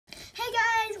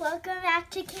Welcome back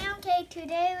to Cam Cake.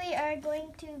 Today we are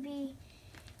going to be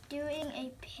doing a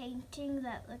painting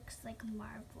that looks like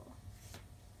marble.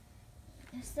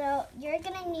 So you're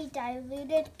gonna need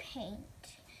diluted paint,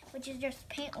 which is just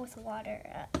paint with water.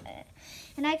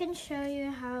 And I can show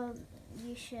you how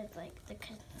you should, the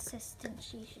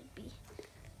consistency should be.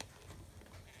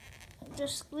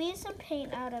 Just squeeze some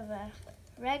paint out of a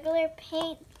regular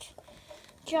paint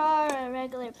jar, a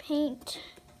regular paint,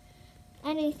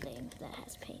 anything that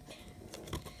has paint.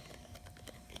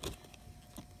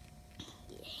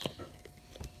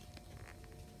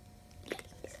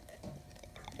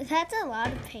 That's a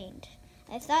lot of paint.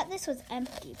 I thought this was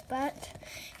empty, but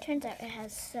turns out it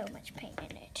has so much paint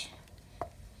in it.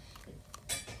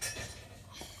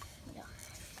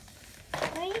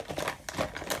 Right?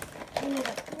 I need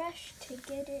a brush to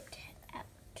get it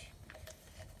out.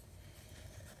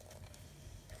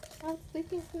 I'm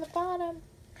sleeping from the bottom.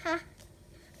 Huh?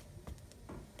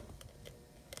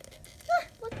 Ah,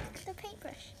 look at the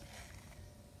paintbrush.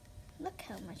 Look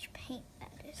how much paint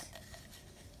that is.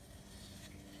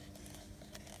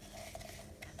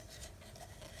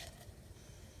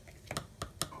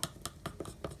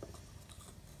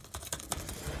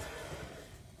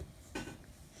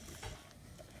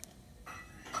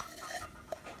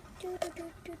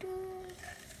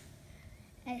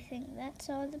 I think that's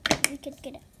all the paint we could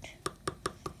get out.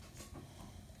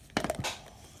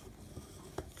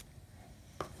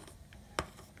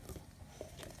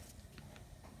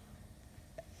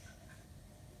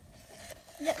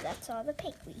 Yep, that's all the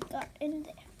paint we got in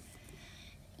there.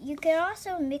 You can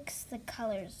also mix the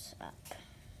colors up.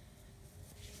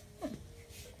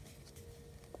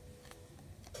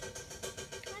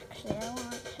 Actually, I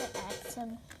want to add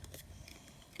some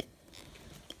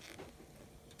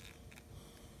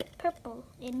purple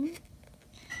in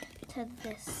to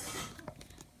this.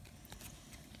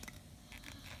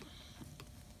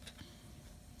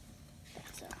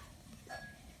 That's all.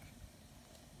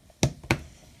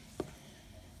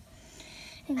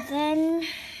 And then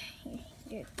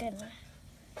you're gonna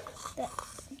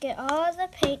get all the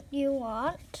paint you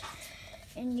want,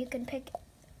 and you can pick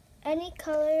any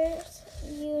colors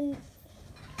you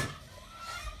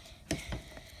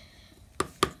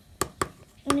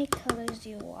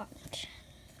want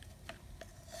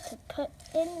to put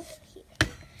in here.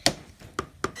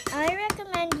 I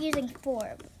recommend using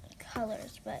 4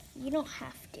 colors, but you don't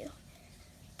have to.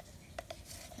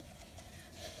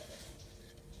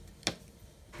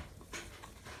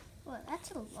 Well,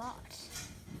 that's a lot.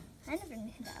 I never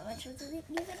knew that much was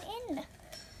even in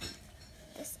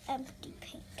this empty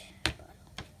paint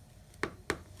bottle.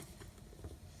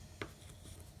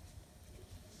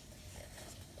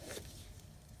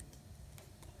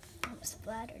 Almost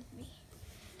splattered me.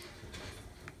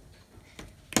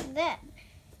 And then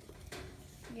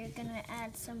you're gonna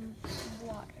add some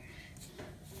water.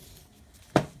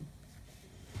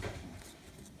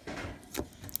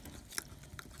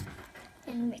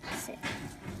 And mix it.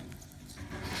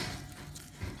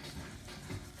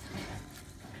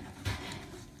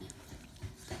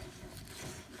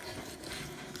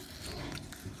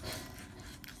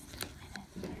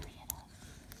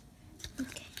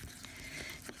 Okay.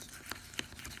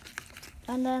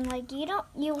 And then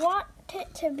you want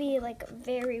it to be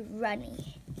very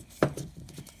runny.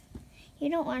 You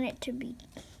don't want it to be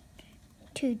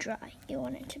too dry. You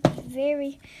want it to be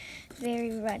very,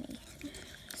 very runny,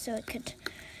 so it could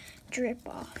drip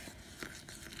off.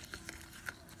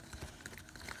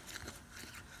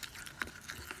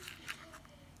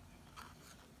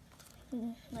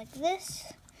 Like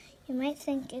this, you might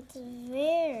think it's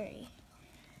very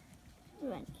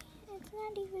runny. It's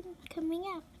not even coming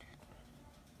out.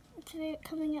 It's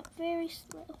coming out very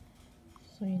slow.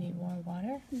 So you need more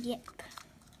water? Yep.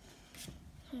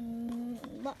 And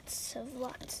lots of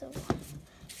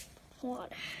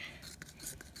water.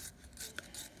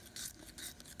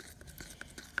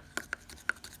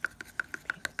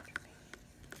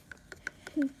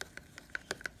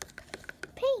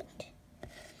 Paint.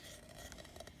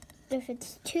 If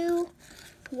it's too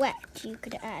wet, you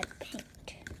could add paint.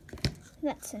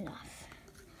 That's enough.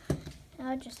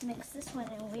 I'll just mix this one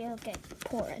and we'll get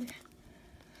pouring.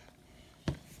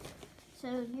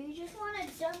 So you just want to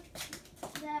dump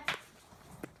that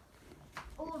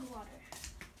old water.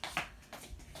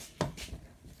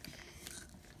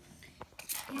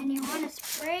 And you want to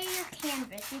spray your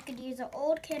canvas. You could use an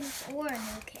old canvas or a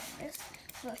new canvas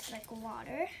with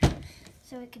water,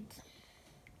 so it could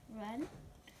run.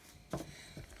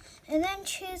 And then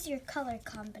choose your color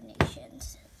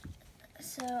combinations.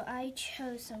 So I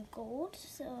chose some gold,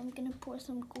 so I'm gonna pour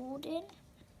some gold in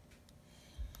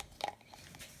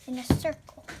a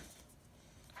circle.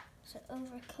 So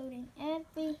overcoating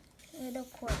every little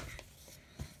corner.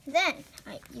 Then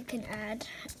you can add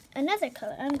another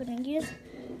color. I'm going to use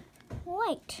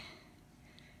white.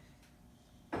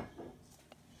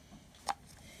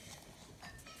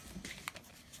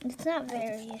 It's not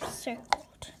very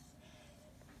circled.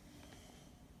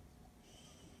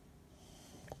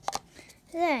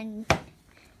 Then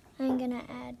I'm going to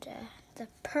add the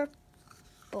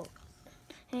purple.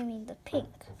 I mean the pink.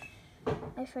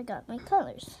 I forgot my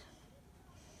colors.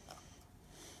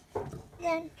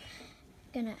 Then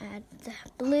I'm going to add the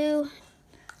blue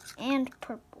and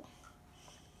purple.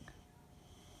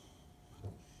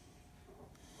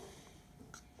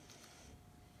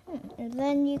 And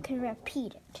then you can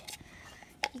repeat it.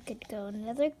 You could go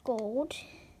another gold.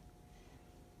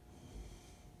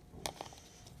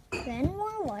 Then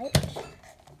more white.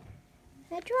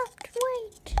 I dropped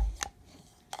white.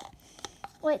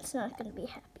 White's not going to be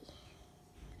happy.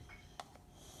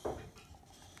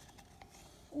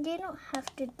 You don't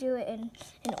have to do it in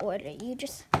order.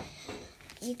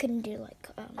 You can do like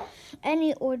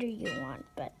any order you want,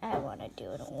 but I want to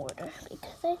do it in order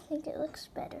because I think it looks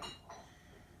better.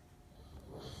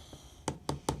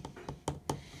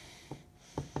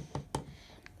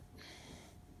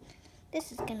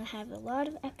 This is going to have a lot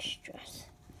of extras.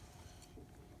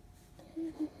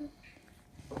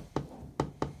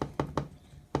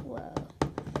 Whoa.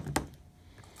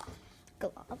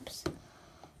 Globs.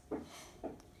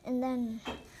 And then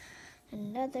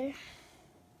another.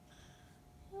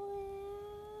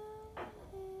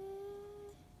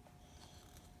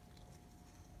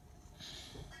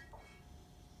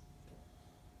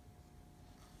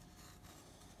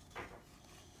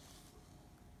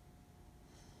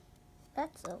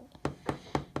 That's a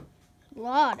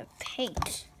lot of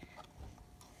paint.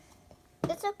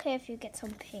 It's okay if you get some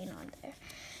paint on there,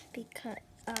 because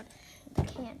the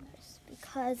canvas,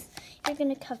 because you're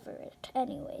gonna cover it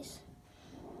anyways.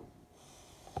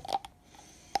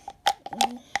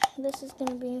 And this is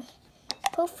gonna be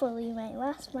hopefully my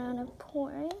last round of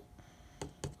pouring.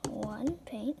 One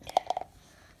paint.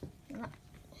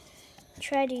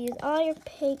 Try to use all your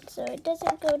paint so it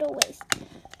doesn't go to waste.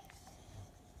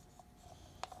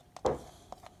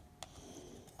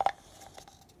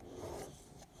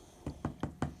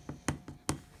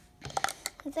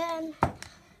 Then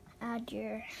add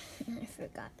your, I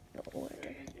forgot the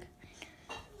order.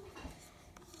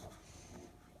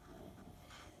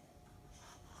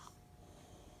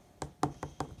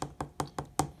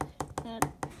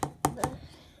 Add the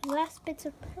last bits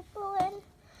of purple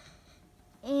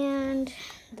in and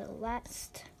the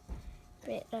last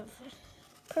bit of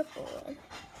purple in.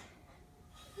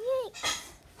 Yay!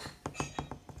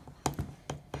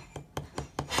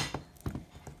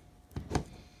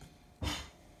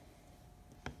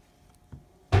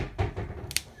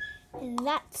 And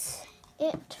that's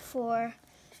it for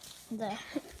the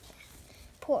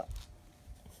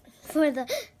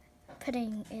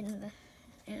putting in the.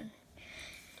 And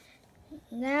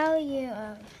now you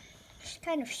just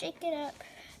kind of shake it up.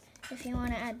 If you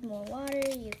want to add more water,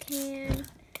 you can.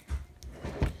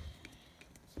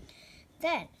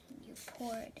 Then you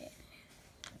pour it in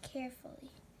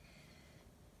carefully.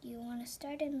 You want to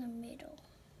start in the middle.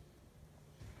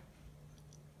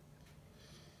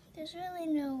 There's really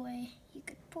no way you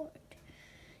could pour it.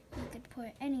 You could pour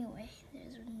it anyway.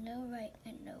 There's no right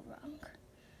and no wrong.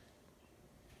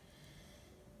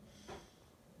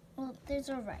 Well, there's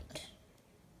a right.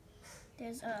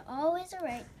 There's always a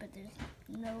right, but there's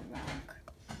no wrong.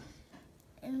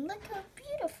 And look how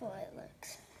beautiful it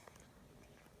looks.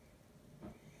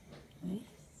 It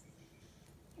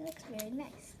looks very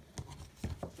nice.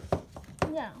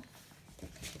 Now,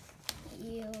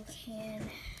 you can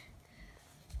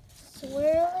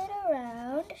swirl it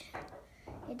around.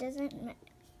 It doesn't,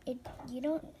 it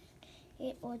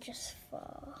will just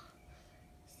fall.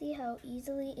 See how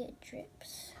easily it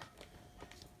drips.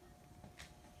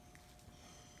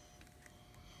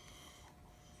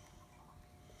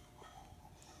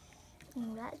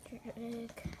 And that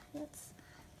drip, that's,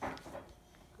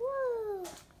 whoa.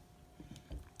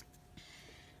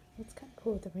 It's kind of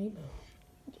cool with the rainbow.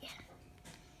 Yeah.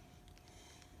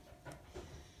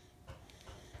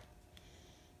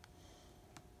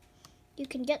 You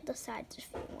can get the sides if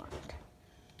you want.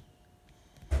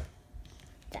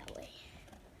 That way.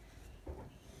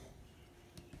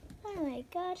 Oh my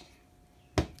god.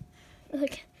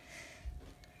 Look.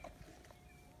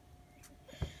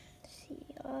 See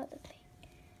all the paint.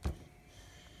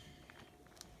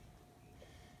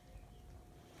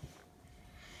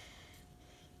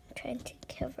 I'm trying to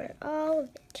cover all of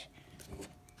it.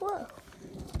 Whoa.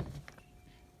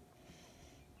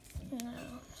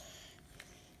 Now,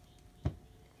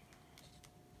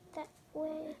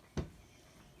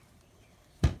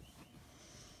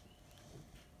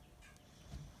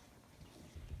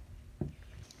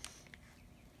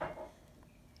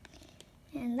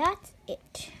 that's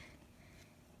it.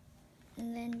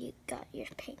 And then you got your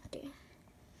painting.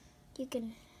 You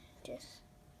can just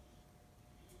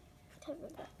cover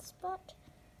that spot.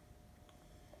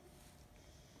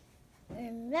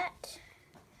 And that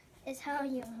is how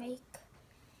you make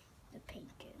the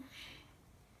painting.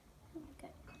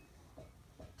 Okay.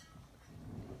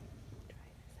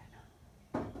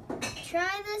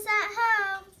 Try this at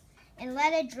home and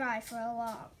let it dry for a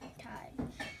long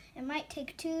time. It might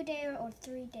take 2 days or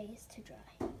 3 days to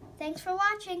dry. Thanks for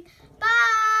watching.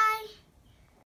 Bye!